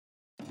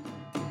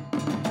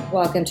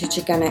Welcome to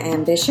Chicana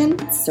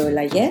Ambition. Soy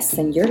La Yes,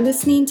 and you're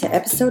listening to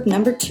episode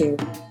number 2.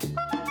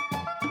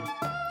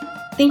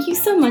 Thank you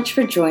so much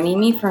for joining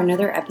me for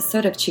another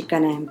episode of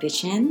Chicana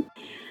Ambition.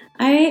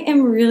 I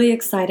am really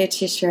excited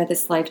to share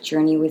this life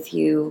journey with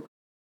you.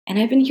 And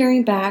I've been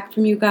hearing back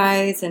from you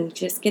guys and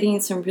just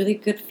getting some really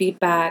good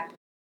feedback.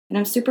 And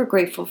I'm super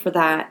grateful for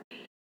that.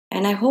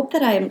 And I hope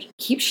that I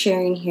keep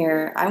sharing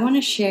here. I want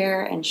to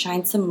share and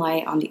shine some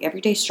light on the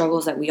everyday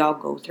struggles that we all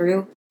go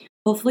through,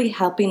 hopefully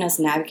helping us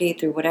navigate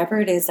through whatever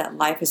it is that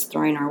life is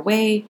throwing our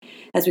way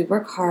as we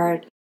work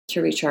hard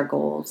to reach our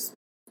goals.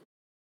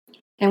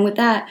 And with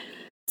that,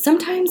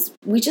 sometimes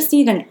we just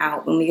need an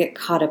out when we get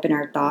caught up in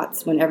our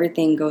thoughts, when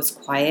everything goes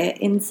quiet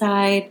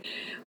inside,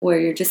 where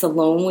you're just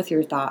alone with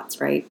your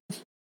thoughts, right?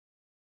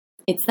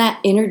 It's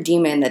that inner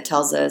demon that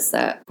tells us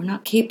that we're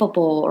not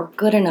capable or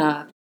good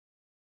enough.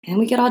 And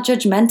we get all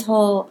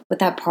judgmental with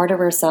that part of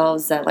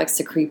ourselves that likes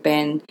to creep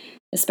in,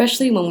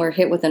 especially when we're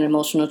hit with an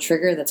emotional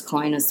trigger that's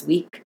calling us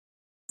weak.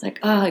 It's like,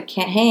 I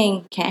can't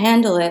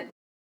handle it.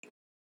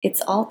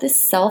 It's all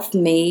this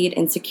self-made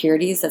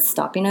insecurities that's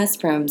stopping us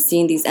from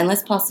seeing these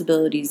endless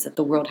possibilities that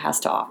the world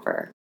has to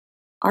offer.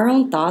 Our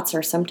own thoughts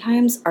are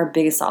sometimes our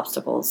biggest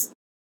obstacles,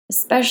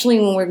 especially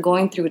when we're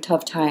going through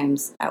tough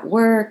times at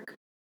work,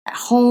 at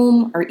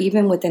home, or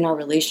even within our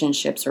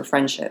relationships or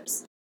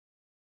friendships.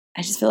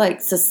 I just feel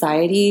like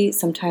society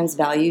sometimes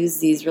values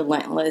these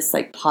relentless,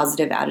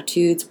 positive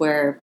attitudes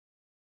where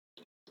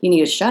you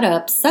need to shut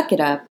up, suck it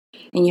up,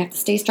 and you have to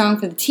stay strong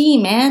for the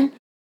team, man.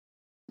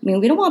 I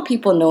mean, we don't want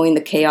people knowing the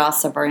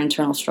chaos of our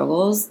internal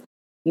struggles,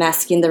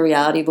 masking the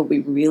reality of what we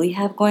really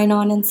have going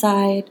on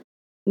inside.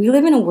 We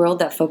live in a world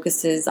that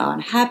focuses on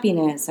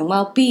happiness and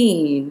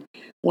well-being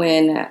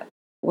when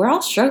we're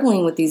all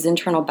struggling with these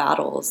internal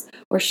battles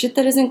or shit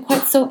that isn't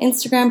quite so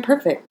Instagram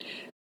perfect.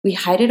 We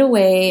hide it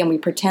away and we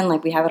pretend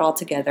like we have it all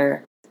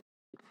together.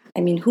 I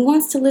mean, who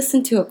wants to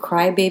listen to a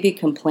crybaby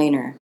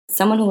complainer?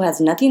 Someone who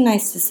has nothing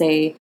nice to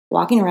say,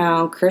 walking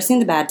around, cursing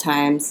the bad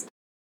times.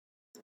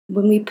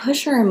 When we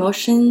push our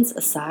emotions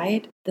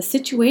aside, the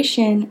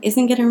situation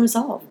isn't getting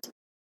resolved.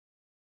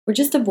 We're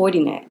just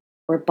avoiding it.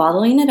 We're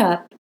bottling it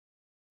up,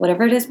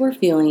 whatever it is we're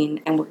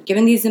feeling, and we're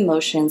giving these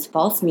emotions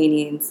false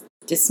meanings,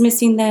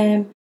 dismissing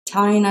them,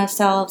 telling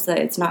ourselves that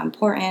it's not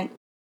important.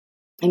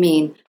 I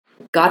mean,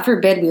 God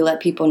forbid we let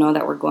people know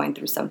that we're going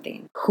through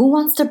something. Who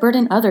wants to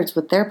burden others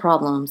with their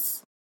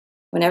problems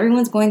when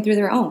everyone's going through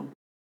their own?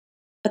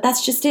 But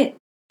that's just it.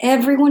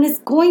 Everyone is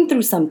going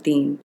through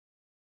something.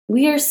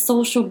 We are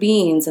social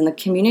beings, and the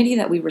community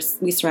that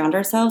we surround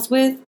ourselves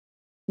with,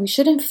 we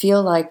shouldn't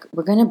feel like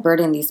we're going to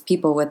burden these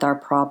people with our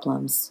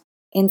problems.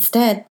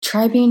 Instead,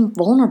 try being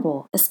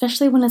vulnerable,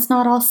 especially when it's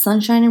not all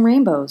sunshine and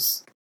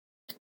rainbows.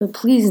 But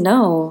please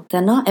know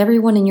that not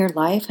everyone in your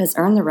life has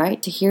earned the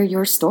right to hear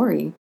your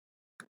story.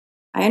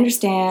 I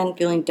understand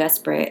feeling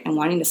desperate and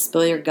wanting to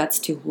spill your guts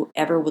to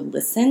whoever would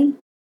listen,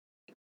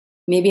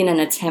 maybe in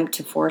an attempt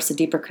to force a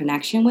deeper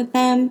connection with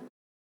them,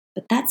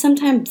 but that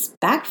sometimes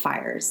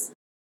backfires.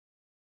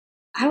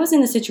 I was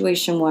in a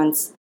situation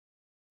once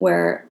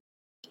where,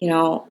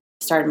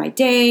 started my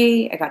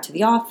day, I got to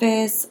the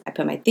office, I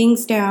put my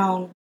things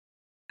down.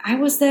 I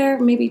was there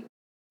maybe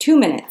 2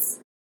 minutes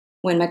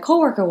when my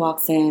coworker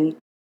walks in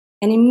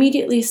and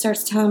immediately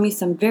starts telling me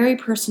some very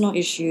personal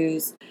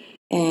issues.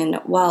 And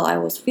while I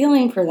was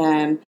feeling for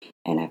them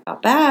and I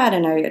felt bad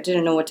and I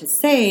didn't know what to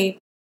say,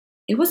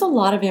 it was a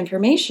lot of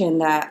information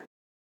that,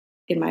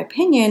 in my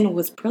opinion,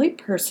 was pretty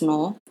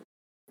personal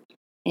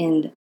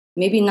and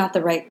maybe not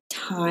the right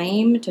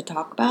time to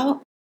talk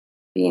about.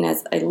 Being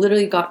as I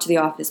literally got to the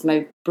office,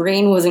 my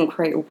brain wasn't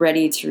quite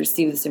ready to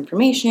receive this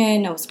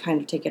information. I was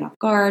kind of taken off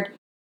guard.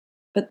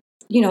 But,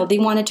 they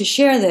wanted to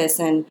share this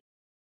and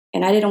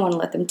I didn't want to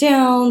let them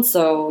down.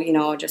 So,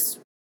 I just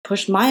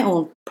pushed my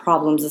own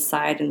problems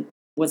aside and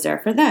was there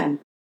for them.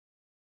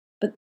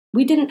 But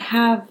we didn't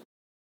have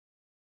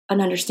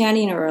an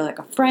understanding or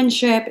a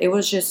friendship. It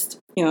was just,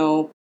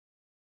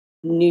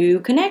 new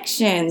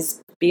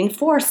connections being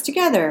forced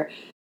together.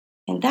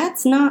 And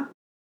that's not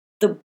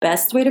the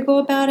best way to go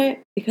about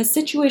it, because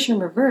situation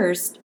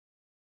reversed,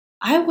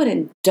 I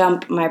wouldn't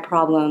dump my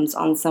problems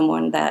on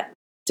someone that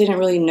didn't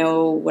really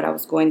know what I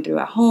was going through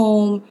at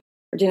home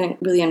or didn't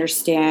really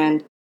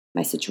understand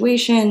my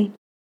situation.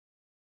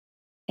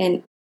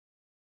 And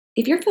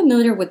if you're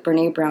familiar with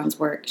Brené Brown's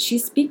work, she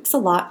speaks a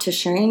lot to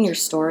sharing your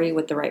story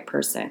with the right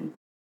person,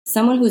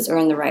 someone who's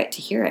earned the right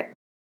to hear it.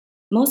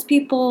 Most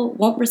people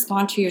won't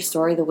respond to your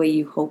story the way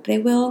you hope they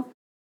will,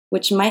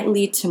 which might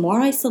lead to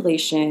more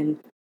isolation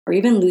or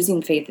even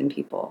losing faith in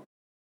people.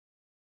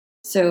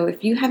 So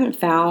if you haven't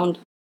found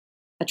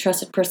a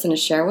trusted person to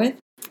share with,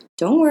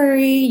 don't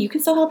worry, you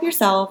can still help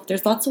yourself.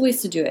 There's lots of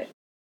ways to do it.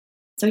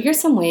 So here's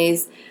some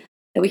ways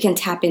that we can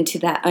tap into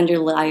that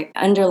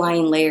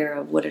underlying layer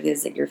of what it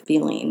is that you're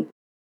feeling.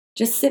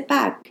 Just sit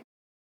back,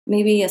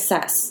 maybe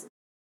assess.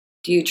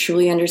 Do you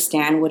truly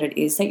understand what it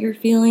is that you're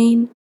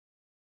feeling?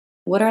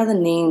 What are the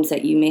names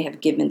that you may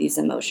have given these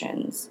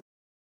emotions?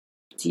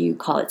 Do you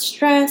call it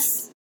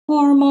stress,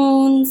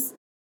 hormones?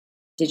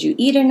 Did you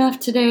eat enough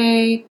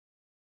today?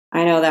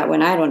 I know that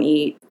when I don't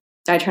eat,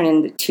 I turn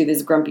into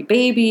this grumpy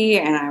baby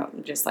and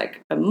I'm just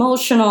like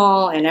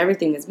emotional and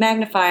everything is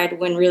magnified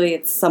when really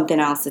it's something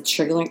else that's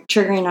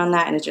triggering on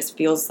that, and it just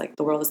feels like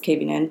the world is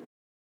caving in.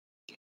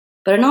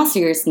 But in all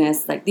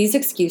seriousness, like these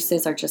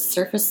excuses are just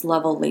surface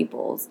level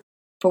labels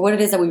for what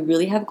it is that we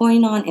really have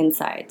going on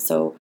inside.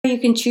 So you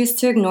can choose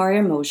to ignore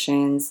your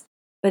emotions,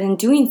 but in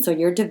doing so,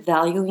 you're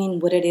devaluing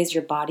what it is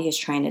your body is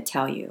trying to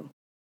tell you.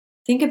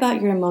 Think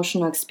about your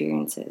emotional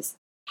experiences.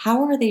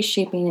 How are they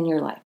shaping in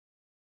your life?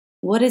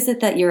 What is it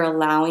that you're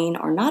allowing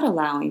or not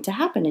allowing to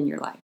happen in your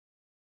life?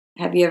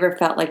 Have you ever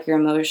felt like your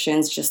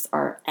emotions just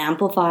are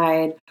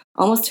amplified,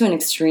 almost to an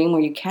extreme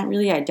where you can't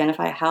really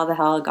identify how the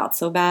hell it got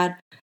so bad?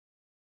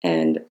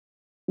 And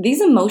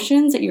these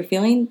emotions that you're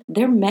feeling,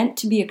 they're meant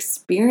to be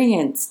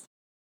experienced.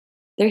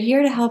 They're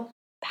here to help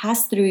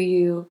pass through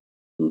you.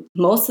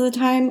 Most of the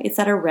time, it's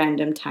at a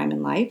random time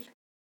in life.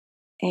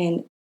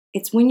 And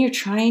it's when you're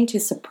trying to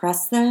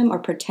suppress them or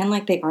pretend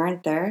like they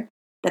aren't there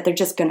that they're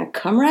just going to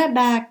come right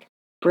back,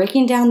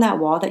 breaking down that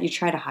wall that you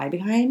try to hide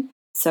behind.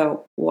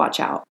 So watch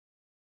out.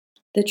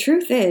 The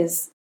truth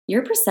is,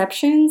 your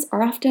perceptions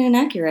are often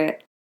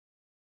inaccurate,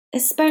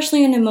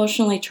 especially in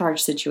emotionally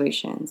charged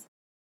situations.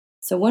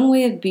 So one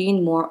way of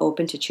being more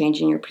open to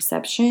changing your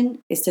perception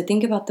is to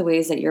think about the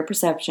ways that your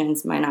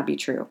perceptions might not be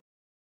true.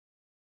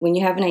 When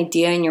you have an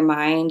idea in your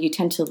mind, you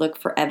tend to look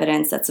for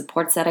evidence that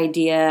supports that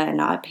idea and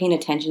not paying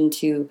attention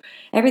to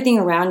everything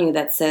around you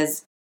that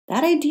says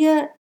that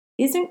idea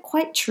isn't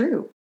quite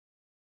true.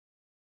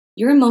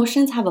 Your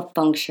emotions have a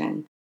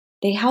function.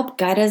 They help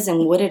guide us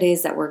in what it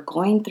is that we're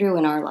going through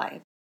in our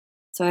life.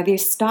 So have you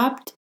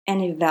stopped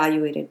and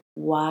evaluated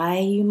why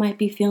you might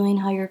be feeling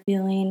how you're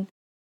feeling?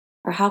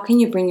 Or how can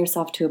you bring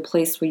yourself to a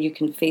place where you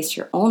can face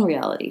your own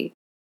reality?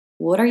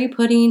 What are you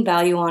putting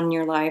value on in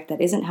your life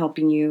that isn't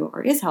helping you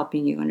or is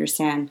helping you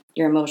understand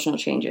your emotional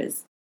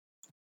changes?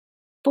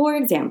 For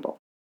example,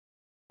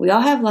 we all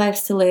have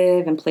lives to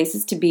live and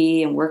places to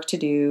be and work to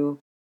do.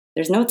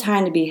 There's no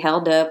time to be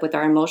held up with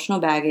our emotional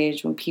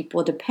baggage when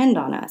people depend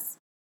on us.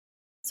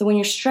 So when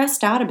you're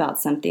stressed out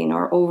about something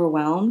or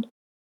overwhelmed,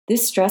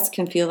 this stress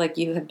can feel like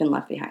you have been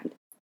left behind.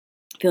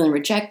 Feeling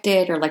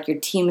rejected, or like your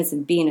team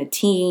isn't being a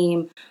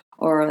team,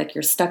 or like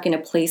you're stuck in a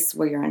place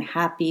where you're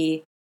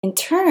unhappy. In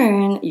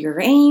turn,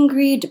 you're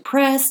angry,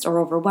 depressed, or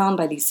overwhelmed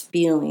by these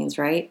feelings,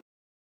 right?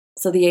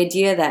 So the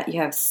idea that you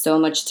have so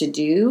much to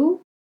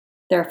do,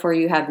 therefore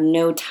you have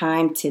no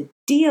time to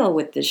deal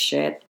with this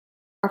shit.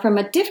 Or from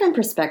a different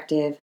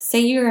perspective, say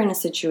you're in a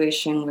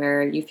situation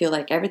where you feel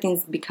like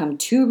everything's become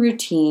too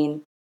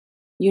routine,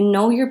 you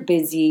know you're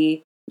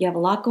busy, you have a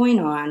lot going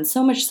on,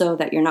 so much so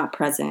that you're not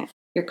present.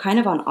 You're kind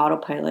of on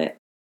autopilot,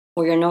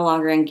 or you're no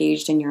longer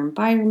engaged in your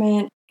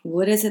environment.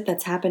 What is it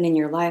that's happened in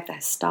your life that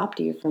has stopped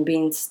you from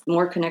being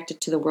more connected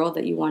to the world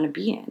that you want to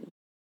be in?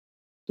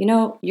 You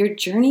know, your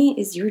journey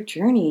is your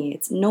journey.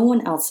 It's no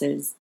one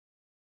else's.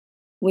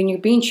 When you're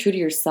being true to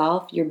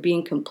yourself, you're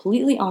being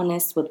completely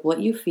honest with what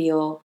you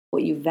feel,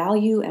 what you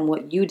value, and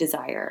what you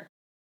desire.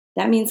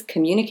 That means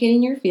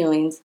communicating your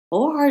feelings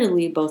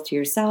wholeheartedly both to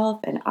yourself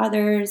and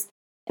others,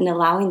 and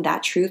allowing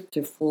that truth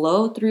to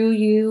flow through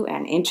you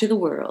and into the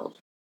world.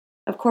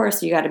 Of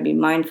course, you got to be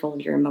mindful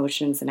of your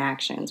emotions and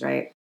actions,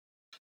 right?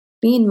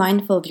 Being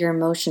mindful of your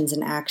emotions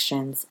and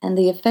actions and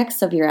the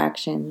effects of your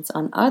actions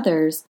on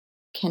others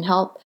can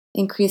help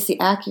increase the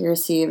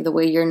accuracy of the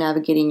way you're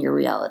navigating your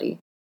reality.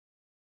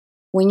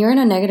 When you're in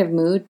a negative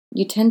mood,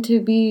 you tend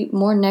to be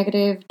more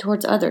negative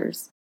towards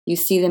others. You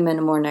see them in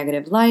a more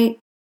negative light,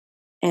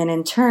 and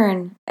in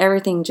turn,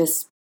 everything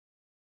just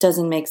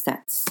doesn't make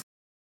sense.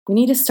 We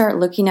need to start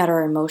looking at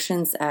our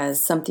emotions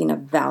as something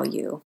of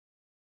value.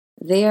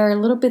 They are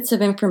little bits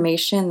of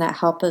information that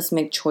help us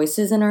make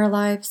choices in our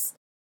lives.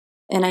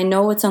 And I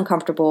know it's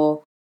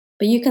uncomfortable,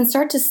 but you can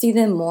start to see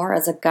them more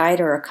as a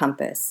guide or a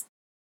compass.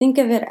 Think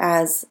of it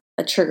as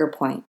a trigger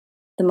point.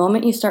 The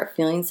moment you start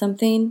feeling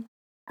something,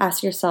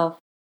 ask yourself,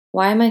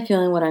 why am I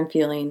feeling what I'm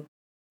feeling?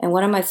 And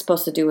what am I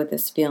supposed to do with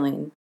this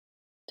feeling?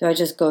 Do I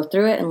just go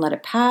through it and let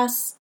it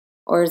pass?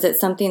 Or is it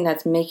something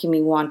that's making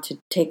me want to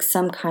take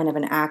some kind of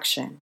an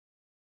action?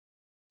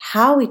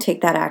 How we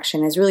take that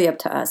action is really up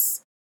to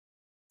us.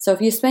 So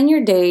if you spend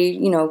your day,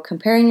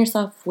 comparing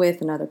yourself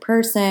with another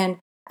person,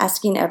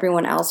 asking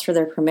everyone else for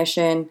their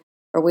permission,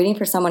 or waiting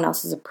for someone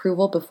else's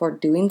approval before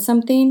doing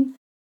something,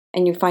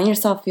 and you find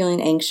yourself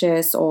feeling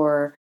anxious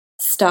or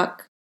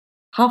stuck,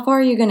 how far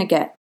are you going to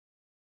get?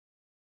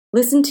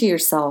 Listen to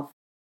yourself.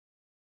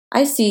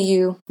 I see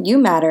you, you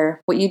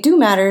matter, what you do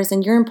matters,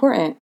 and you're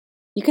important.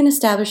 You can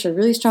establish a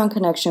really strong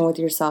connection with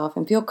yourself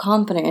and feel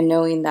confident in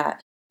knowing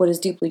that what is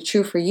deeply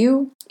true for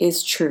you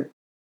is true.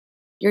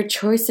 Your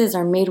choices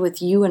are made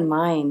with you in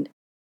mind.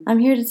 I'm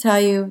here to tell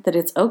you that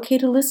it's okay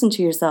to listen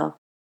to yourself.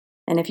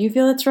 And if you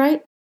feel it's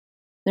right,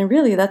 then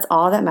really that's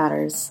all that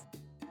matters.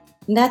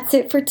 And that's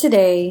it for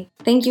today.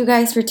 Thank you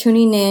guys for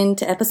tuning in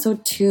to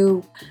episode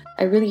 2.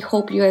 I really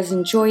hope you guys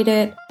enjoyed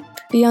it.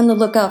 Be on the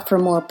lookout for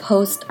more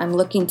posts. I'm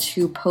looking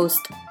to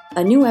post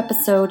a new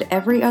episode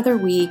every other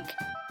week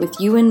with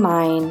you in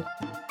mind,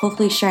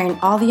 hopefully sharing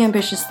all the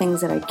ambitious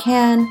things that I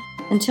can.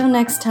 Until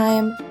next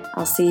time,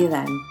 I'll see you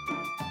then.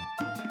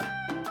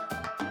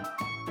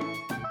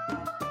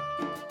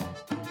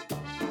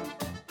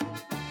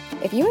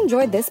 If you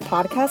enjoyed this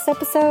podcast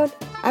episode,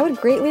 I would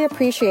greatly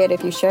appreciate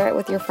if you share it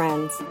with your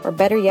friends, or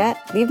better yet,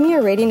 leave me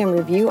a rating and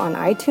review on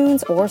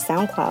iTunes or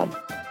SoundCloud.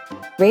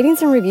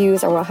 Ratings and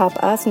reviews are what help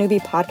us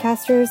newbie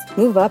podcasters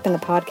move up in the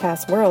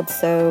podcast world,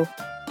 so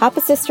help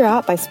a sister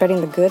out by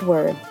spreading the good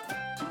word.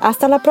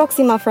 Hasta la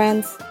próxima,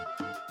 friends!